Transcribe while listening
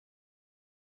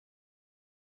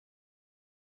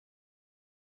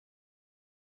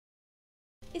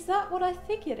Is that what I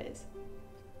think it is?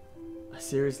 I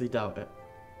seriously doubt it.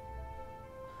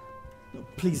 No,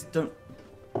 please don't.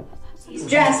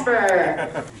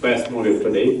 JASPER! Best movie of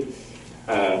the day,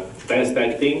 best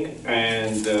acting,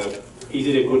 and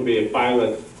easily could be a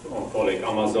pilot for like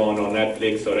Amazon or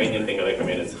Netflix or anything. Like, I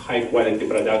mean, it's high quality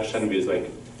production with like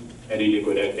a really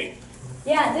good acting.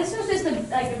 Yeah, this was just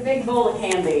like a big bowl of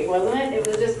candy, wasn't it? It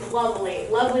was just lovely,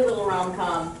 lovely little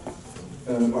rom-com.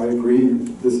 I agree,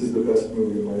 this is the best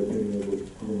movie in my opinion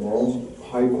of them all.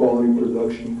 High quality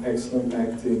production, excellent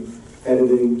acting,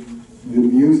 editing, the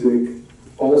music,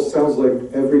 all sounds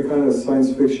like every kind of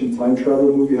science fiction time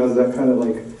travel movie has that kind of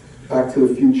like Back to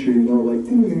the Future, you know, like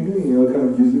ding, ding, ding, you know, kind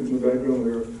of music in the background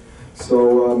there.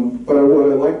 So, but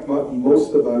what I like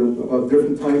most about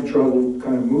different time travel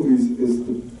kind of movies is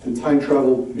the time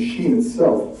travel machine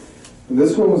itself. And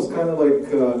this one was kind of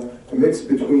like a mix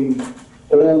between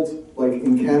old, like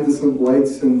incandescent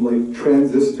lights and like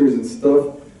transistors and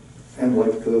stuff, and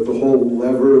like the whole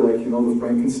lever, like, you know, the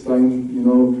Frankenstein, you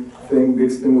know, thing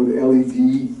mixed in with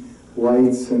LED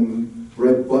lights and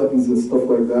red buttons and stuff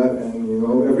like that, and you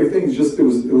know, everything's just, it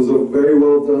was a very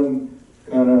well done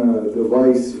kind of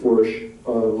device for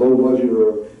low budget,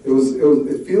 or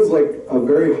it feels like a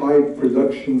very high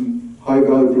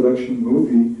value production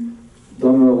movie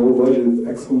done on a low budget,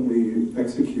 excellently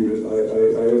executed.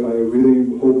 I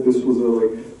really hope this was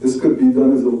this could be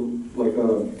done as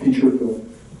a feature film.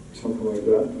 Something like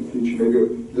that in the future.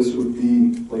 Maybe this would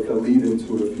be like a lead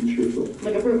into a feature film.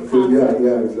 Like a proof of concept.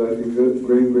 Yeah, exactly. Good,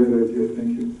 great idea.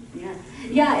 Thank you. Yeah,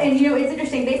 yeah, and you know, it's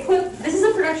interesting. This is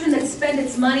a production that spent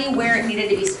its money where it needed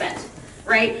to be spent,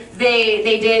 right?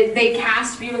 They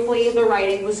cast beautifully. The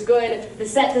writing was good. The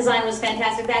set design was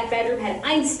fantastic. That bedroom had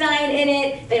Einstein in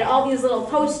it. They had all these little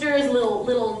posters,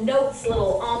 little notes,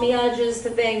 little homages to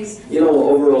things. You know,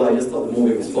 overall, I just thought the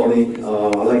movie was funny.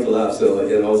 I like to laugh, so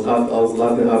you know, I was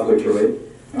laughing halfway through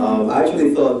it. I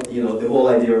actually thought, you know, the whole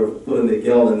idea of putting the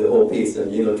girl in the whole piece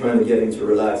and, you know, trying to get him to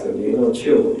relax and, you know,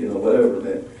 chill, you know, whatever,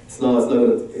 man. It's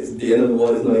the end of the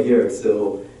world is not here,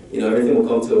 so, you know, everything will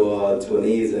come to an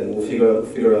ease and we'll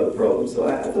figure out the problem. So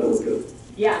I thought it was good.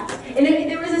 Yeah, and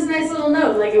there was this nice little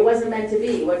note, like it wasn't meant to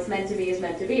be. What's meant to be is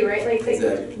meant to be, right? Like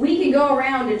exactly. We can go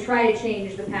around and try to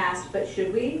change the past, but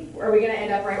should we? Or are we going to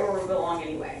end up right where we belong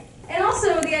anyway? And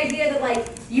also the idea that like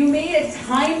you made a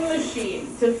time machine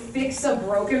to fix a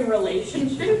broken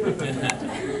relationship.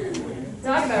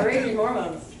 Talk about raging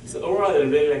hormones. So overall, I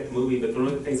really liked the movie, but one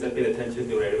of the things I paid attention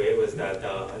to right away was that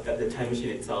the time machine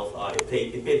itself, it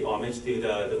paid homage to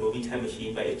the movie Time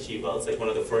Machine by H.G. Wells, like one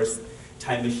of the first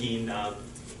time machine,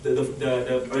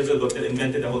 the original book that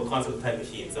invented the whole concept of time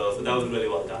machine. So that was really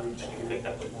well done. I think you picked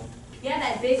that one. Yeah,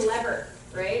 that big lever,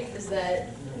 right? Is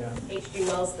that H.G.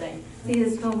 Wells thing. See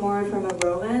this film more from a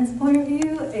romance point of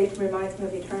view. It reminds me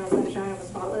of Eternal Sunshine of a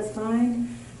Spotless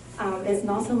Mind. It's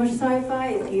not so much sci-fi.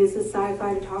 It uses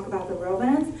sci-fi to talk about the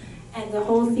romance. And the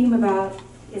whole theme about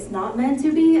it's not meant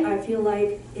to be, I feel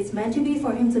like it's meant to be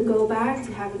for him to go back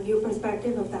to have a new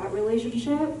perspective of that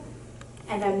relationship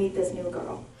and then meet this new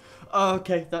girl.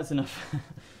 Okay, that's enough.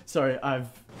 Sorry, I've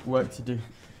work to do.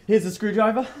 Here's a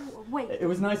screwdriver. Wait. It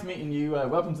was nice meeting you.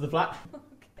 Welcome to the flat. Okay.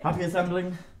 Happy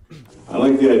assembling? I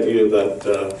like the idea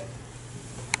that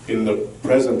in the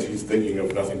present he's thinking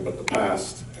of nothing but the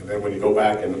past, and then when you go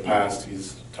back in the past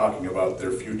he's talking about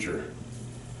their future.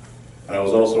 And I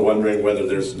was also wondering whether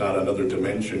there's not another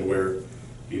dimension where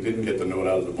he didn't get the note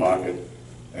out of the pocket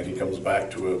and he comes back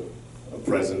to a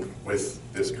present with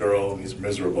this girl and he's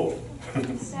miserable.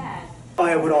 Sad.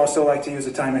 I would also like to use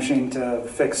a time machine to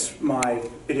fix my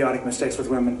idiotic mistakes with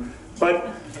women. But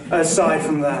aside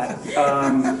from that,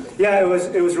 yeah, it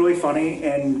was really funny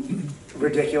and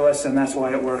ridiculous, and that's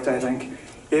why it worked, I think.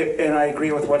 And I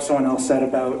agree with what someone else said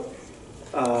about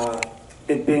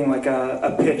it being like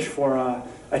a pitch for a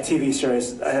TV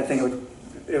series. I think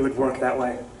it would work that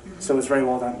way. So it's very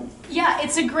well done. Yeah,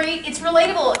 it's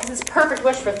relatable because it's perfect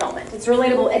wish fulfillment. It's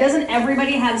relatable. Doesn't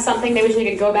everybody have something they wish they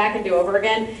could go back and do over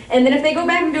again? And then if they go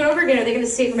back and do it over again, are they going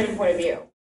to see it from a different point of view?